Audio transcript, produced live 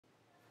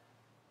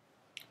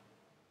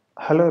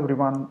Hello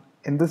everyone.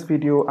 In this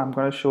video, I'm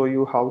going to show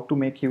you how to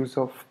make use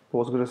of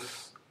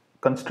Postgres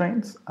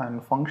constraints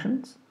and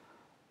functions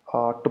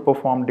to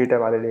perform data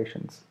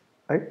validations,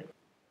 right?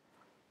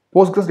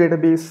 Postgres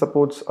database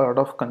supports a lot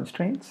of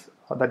constraints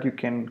that you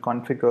can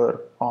configure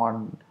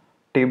on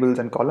tables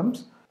and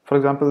columns. For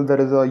example,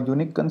 there is a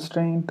unique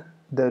constraint,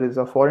 there is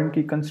a foreign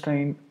key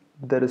constraint,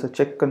 there is a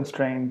check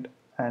constraint,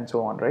 and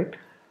so on, right?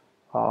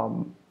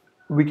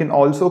 We can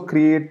also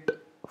create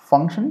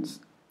functions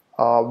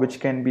which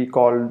can be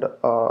called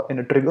in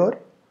a trigger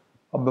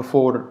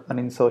before an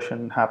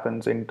insertion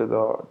happens into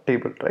the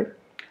table, right?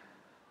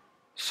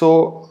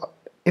 So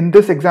in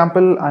this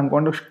example, I'm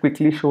going to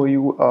quickly show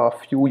you a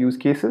few use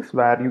cases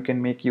where you can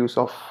make use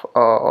of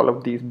all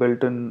of these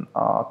built-in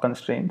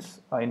constraints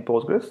in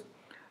Postgres.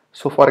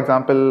 So for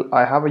example,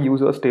 I have a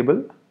users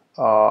table.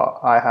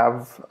 I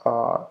have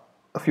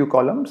a few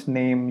columns: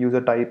 name,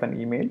 user type, and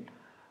email.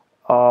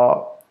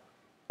 Uh,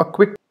 a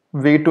quick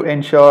way to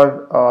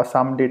ensure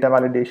some data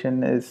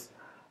validation is,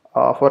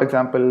 for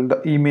example, the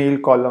email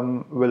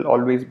column will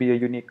always be a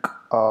unique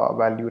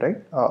value, right?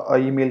 A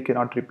email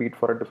cannot repeat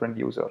for a different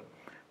user.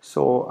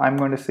 So I'm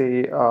going to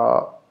say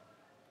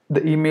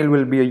the email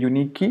will be a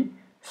unique key.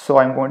 So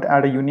I'm going to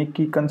add a unique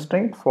key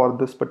constraint for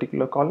this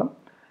particular column.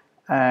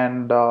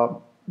 And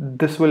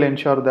this will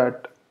ensure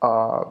that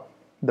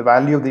the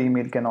value of the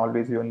email can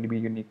always only be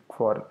unique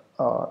for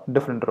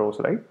different rows,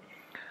 right?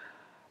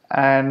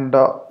 And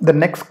the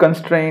next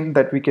constraint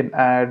that we can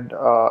add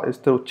is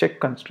through check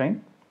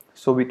constraint.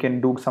 So we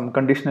can do some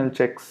conditional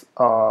checks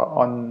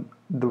on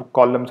the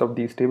columns of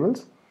these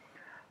tables.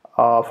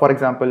 For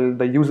example,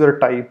 the user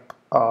type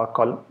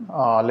column.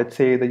 Let's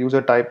say the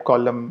user type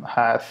column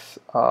has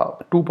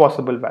two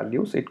possible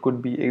values. It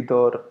could be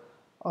either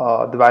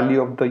the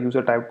value of the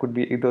user type could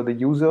be either the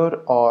user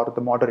or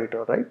the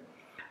moderator, right?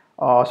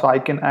 So I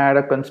can add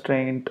a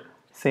constraint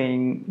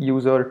saying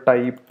user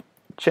type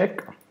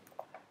check,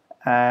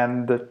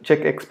 and the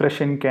check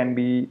expression can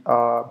be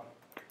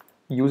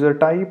user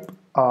type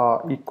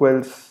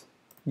equals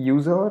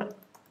user,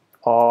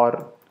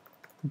 or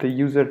the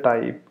user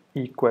type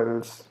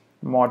equals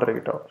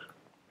moderator,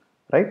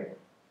 right?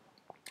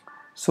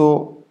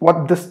 So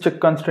what this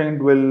check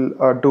constraint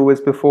will do is,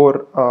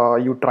 before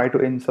you try to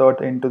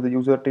insert into the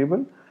user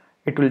table,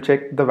 it will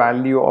check the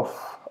value of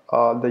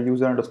the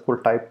user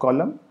underscore type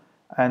column,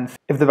 and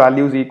if the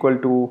value is equal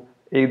to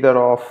either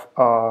of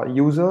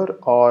user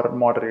or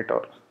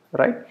moderator,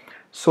 right?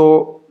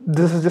 So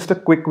this is just a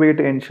quick way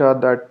to ensure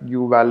that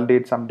you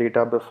validate some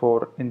data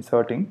before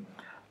inserting.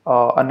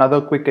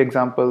 Another quick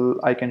example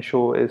I can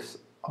show is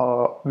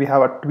we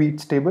have a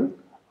tweets table.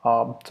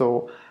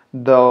 So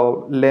the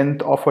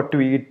length of a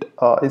tweet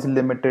is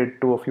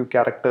limited to a few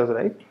characters,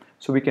 right?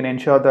 So we can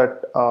ensure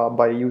that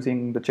by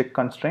using the check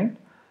constraint.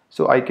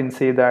 So I can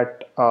say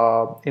that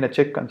in a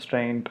check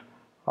constraint,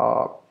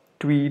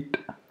 tweet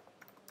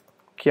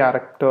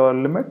character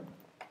limit,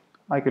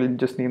 I can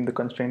just name the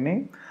constraint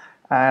name,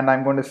 and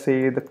I'm going to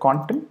say the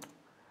content.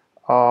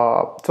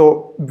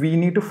 So we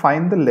need to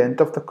find the length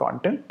of the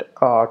content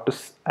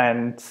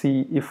and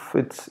see if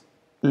it's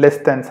less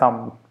than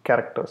some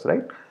characters,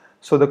 right?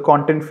 So the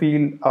content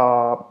field,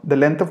 the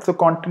length of the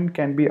content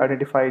can be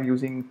identified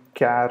using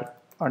char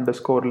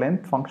underscore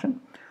length function.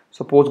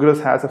 So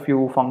Postgres has a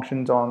few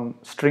functions on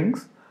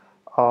strings,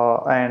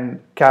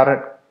 and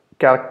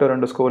character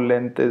underscore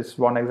length is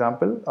one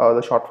example.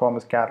 The short form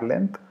is char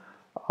length.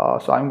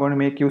 So I'm going to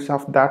make use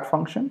of that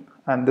function,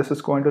 and this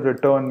is going to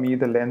return me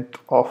the length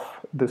of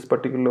this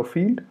particular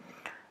field,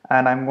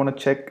 and I'm going to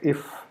check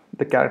if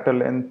the character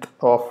length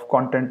of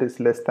content is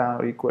less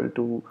than or equal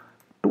to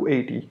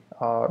 280,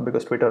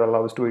 because Twitter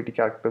allows 280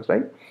 characters,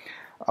 right?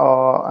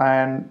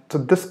 And so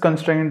this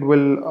constraint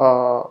will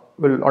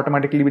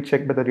automatically be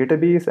checked by the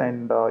database,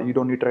 and you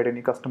don't need to write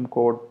any custom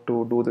code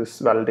to do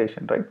this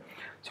validation, right?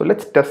 So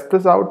let's test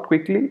this out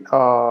quickly.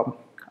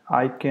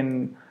 I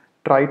can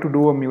try to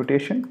do a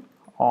mutation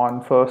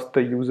on first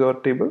the user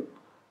table.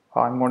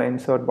 I'm going to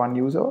insert one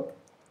user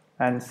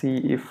and see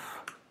if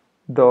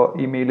the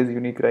email is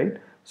unique, right?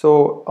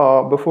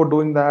 So before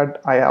doing that,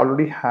 I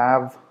already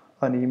have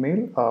an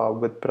email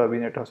with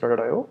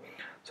praveen@hasura.io.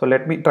 So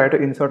let me try to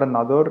insert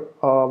another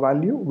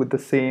value with the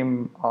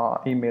same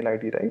email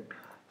ID, right?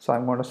 So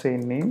I'm going to say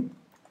name,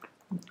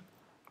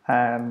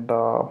 and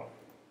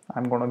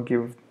I'm going to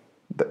give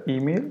the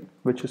email,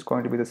 which is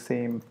going to be the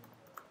same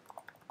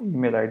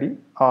email ID.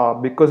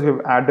 Because we've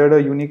added a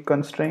unique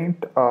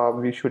constraint,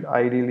 we should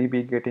ideally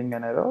be getting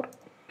an error.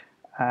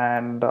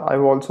 And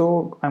I'm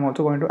also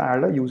going to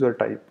add a user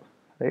type,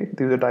 right?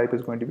 The user type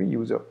is going to be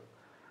user.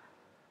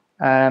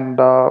 And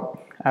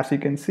as you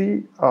can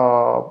see,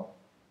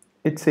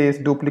 it says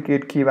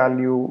duplicate key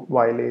value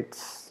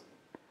violates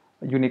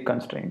unique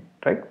constraint,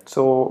 right?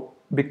 So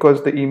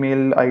because the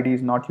email ID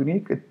is not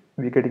unique,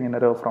 we're getting an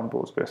error from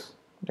Postgres,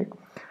 right?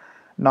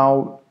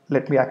 Now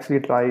let me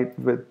actually try it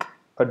with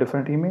a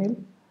different email,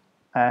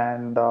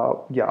 and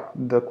yeah,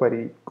 the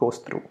query goes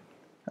through,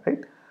 right?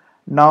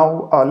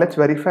 Now let's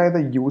verify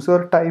the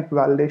user type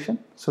validation.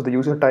 So the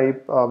user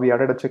type, we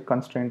added a check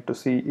constraint to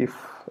see if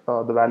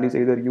the value is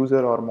either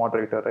user or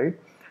moderator, right?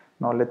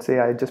 Now let's say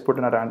I just put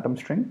in a random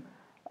string,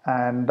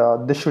 and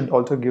this should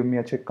also give me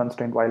a check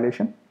constraint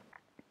violation.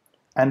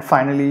 And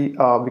finally,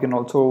 we can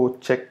also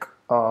check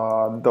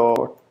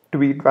the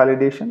tweet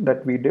validation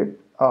that we did.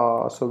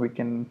 So we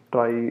can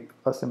try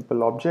a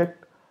simple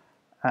object,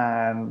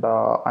 and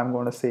I'm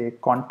going to say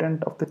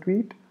content of the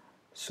tweet.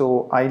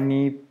 So I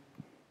need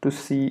to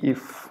see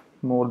if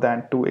more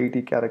than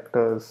 280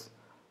 characters,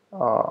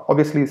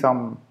 obviously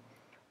some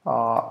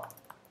uh,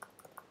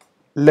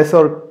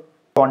 lesser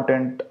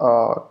content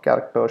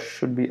characters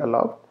should be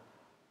allowed.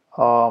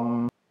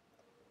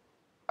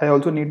 I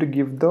also need to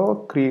give the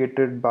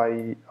created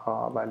by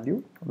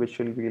value, which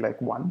will be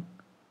like 1,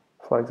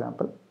 for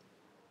example.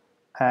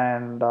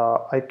 And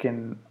I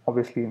can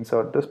obviously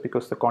insert this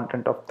because the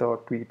content of the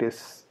tweet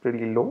is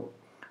pretty low.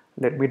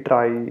 Let me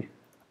try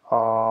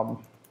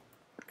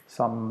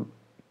some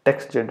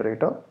text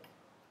generator,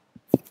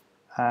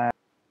 and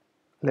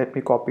let me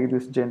copy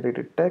this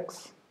generated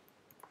text.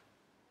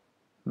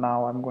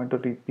 Now I'm going to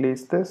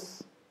replace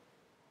this,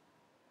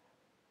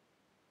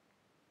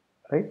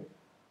 right?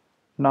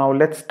 Now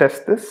let's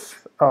test this.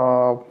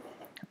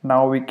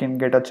 Now we can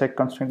get a check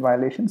constraint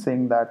violation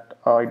saying that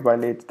it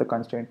violates the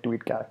constraint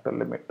tweet character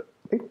limit.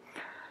 Right?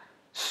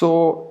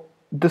 So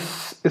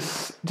this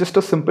is just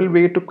a simple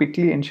way to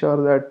quickly ensure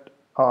that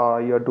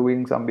you're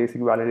doing some basic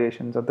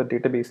validations at the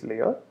database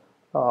layer,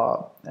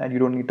 and you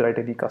don't need to write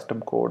any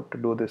custom code to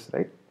do this,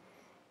 right?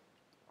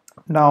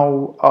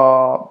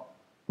 Now,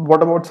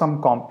 what about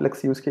some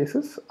complex use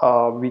cases?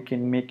 We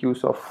can make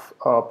use of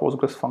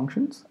Postgres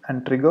functions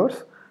and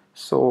triggers.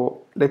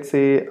 So let's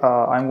say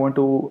I'm going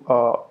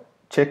to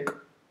check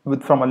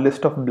from a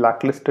list of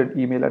blacklisted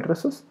email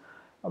addresses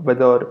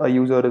whether a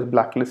user is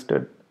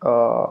blacklisted,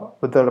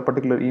 whether a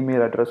particular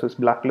email address is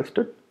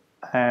blacklisted,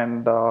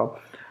 and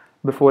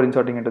before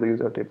inserting into the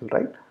user table,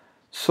 right?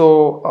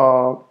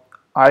 So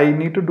I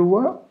need to do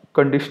a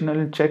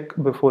conditional check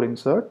before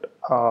insert.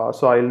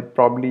 So I'll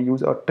probably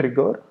use a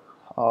trigger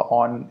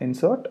on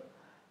insert,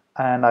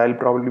 and I'll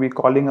probably be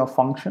calling a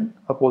function,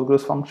 a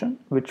Postgres function,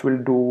 which will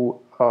do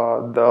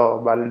the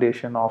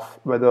validation of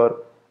whether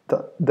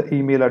the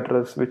email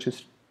address which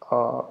is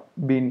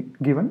being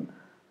given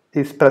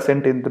is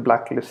present in the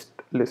blacklist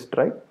list,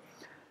 right?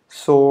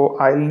 So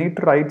I'll need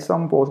to write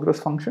some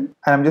Postgres function,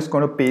 and I'm just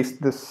going to paste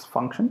this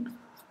function.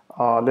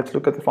 Let's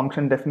look at the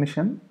function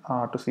definition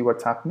to see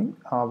what's happening.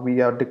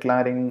 We are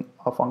declaring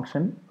a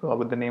function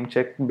with the name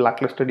check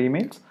blacklisted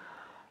emails,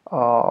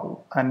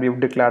 and we've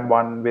declared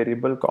one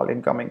variable called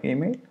incoming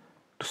email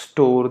to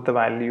store the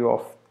value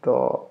of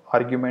the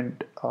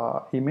argument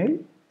email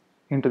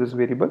into this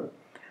variable.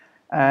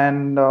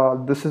 And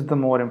this is the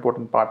more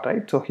important part,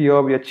 right? So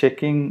here we are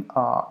checking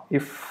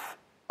if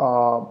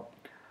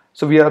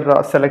so we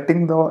are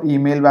selecting the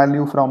email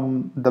value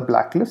from the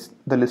blacklist,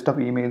 the list of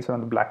emails from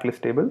the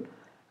blacklist table,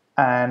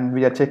 and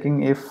we are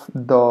checking if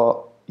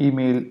the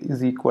email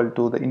is equal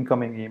to the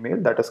incoming email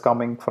that is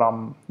coming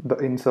from the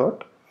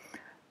insert.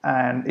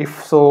 And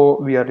if so,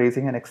 we are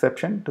raising an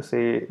exception to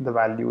say the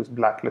value is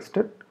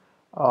blacklisted.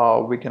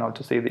 We can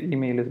also say the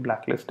email is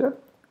blacklisted,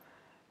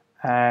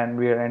 and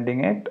we are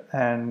ending it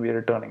and we are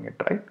returning it,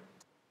 right?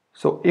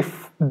 So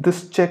if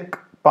this check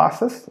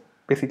passes,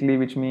 basically,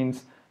 which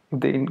means if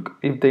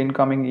the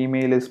incoming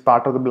email is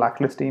part of the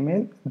blacklist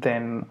email,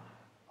 then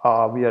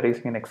we are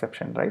raising an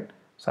exception, right?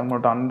 So I'm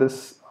going to run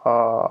this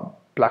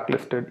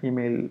blacklisted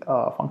email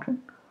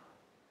function.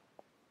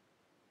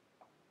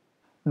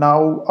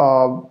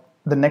 Now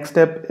the next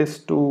step is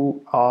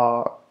to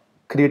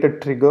create a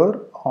trigger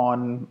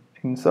on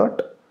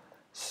insert.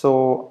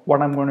 So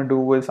what I'm going to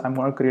do is I'm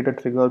going to create a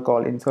trigger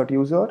called insert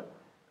user,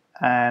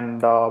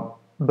 and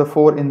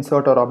before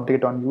insert or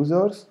update on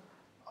users,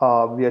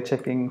 we are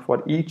checking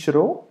for each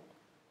row,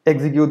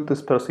 execute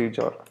this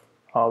procedure,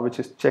 which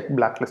is check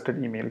blacklisted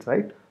emails,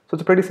 right? So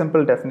it's a pretty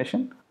simple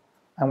definition.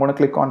 I'm going to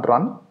click on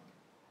run.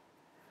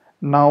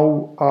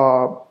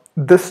 Now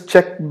this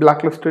check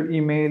blacklisted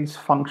emails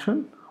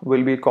function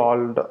will be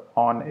called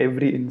on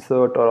every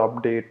insert or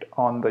update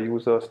on the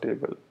users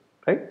table,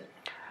 right?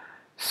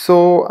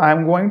 So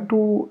I'm going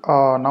to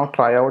now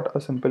try out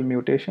a simple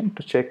mutation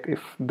to check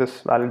if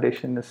this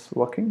validation is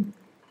working.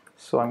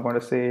 So I'm going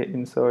to say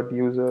insert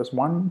users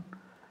 1.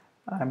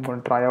 I'm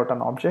going to try out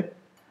an object,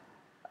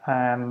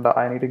 and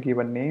I need to give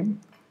a name,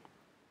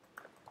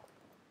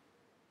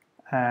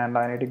 and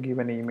I need to give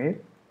an email.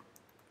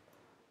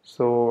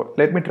 So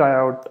let me try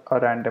out a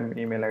random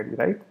email ID,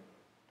 right?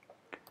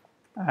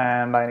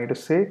 And I need to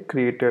say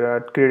created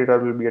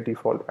will be a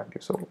default value.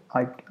 So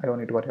I don't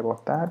need to worry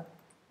about that.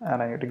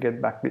 And I need to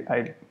get back the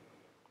ID.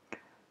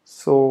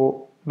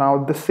 So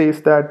now this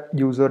says that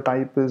user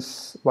type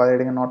is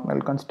violating a not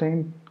null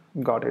constraint.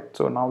 Got it.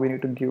 So now we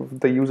need to give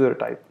the user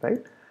type, right?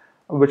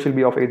 Which will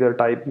be of either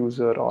type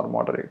user or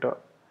moderator.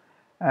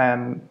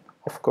 And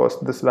of course,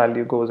 this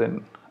value goes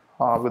in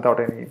without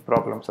any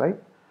problems, right?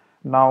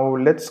 Now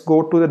let's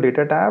go to the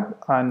data tab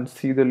and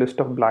see the list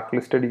of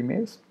blacklisted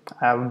emails.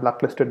 I have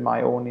blacklisted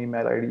my own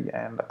email ID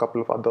and a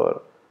couple of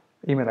other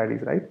email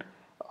IDs, right?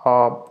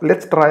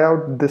 Let's try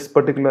out this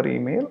particular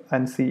email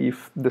and see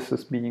if this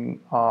is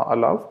being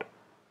allowed.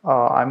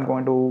 I'm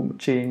going to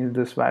change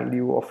this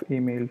value of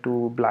email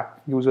to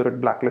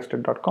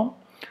user@blacklisted.com,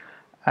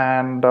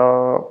 and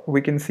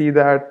we can see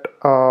that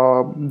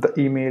the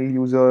email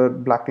user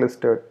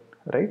blacklisted,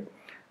 right?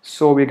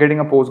 So we're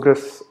getting a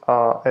Postgres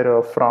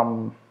error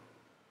from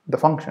the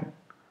function.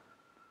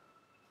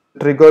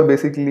 Trigger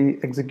basically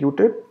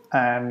executed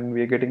and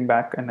we're getting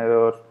back an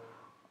error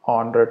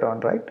on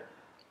return, right?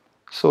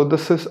 So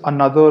this is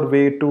another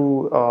way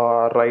to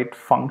write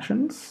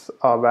functions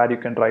where you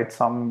can write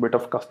some bit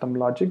of custom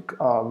logic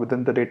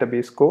within the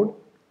database code.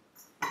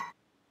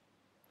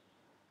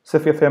 So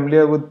if you're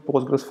familiar with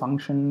Postgres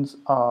functions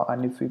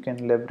and if you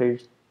can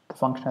leverage the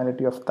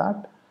functionality of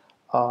that,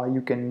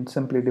 you can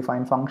simply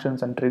define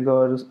functions and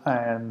triggers,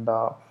 and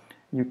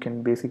you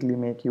can basically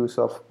make use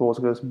of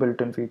Postgres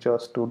built-in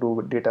features to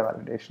do data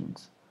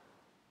validations.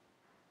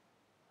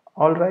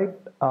 All right,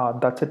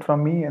 that's it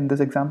from me in this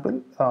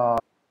example.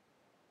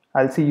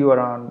 I'll see you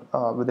around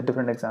with a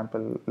different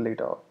example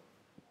later.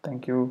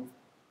 Thank you.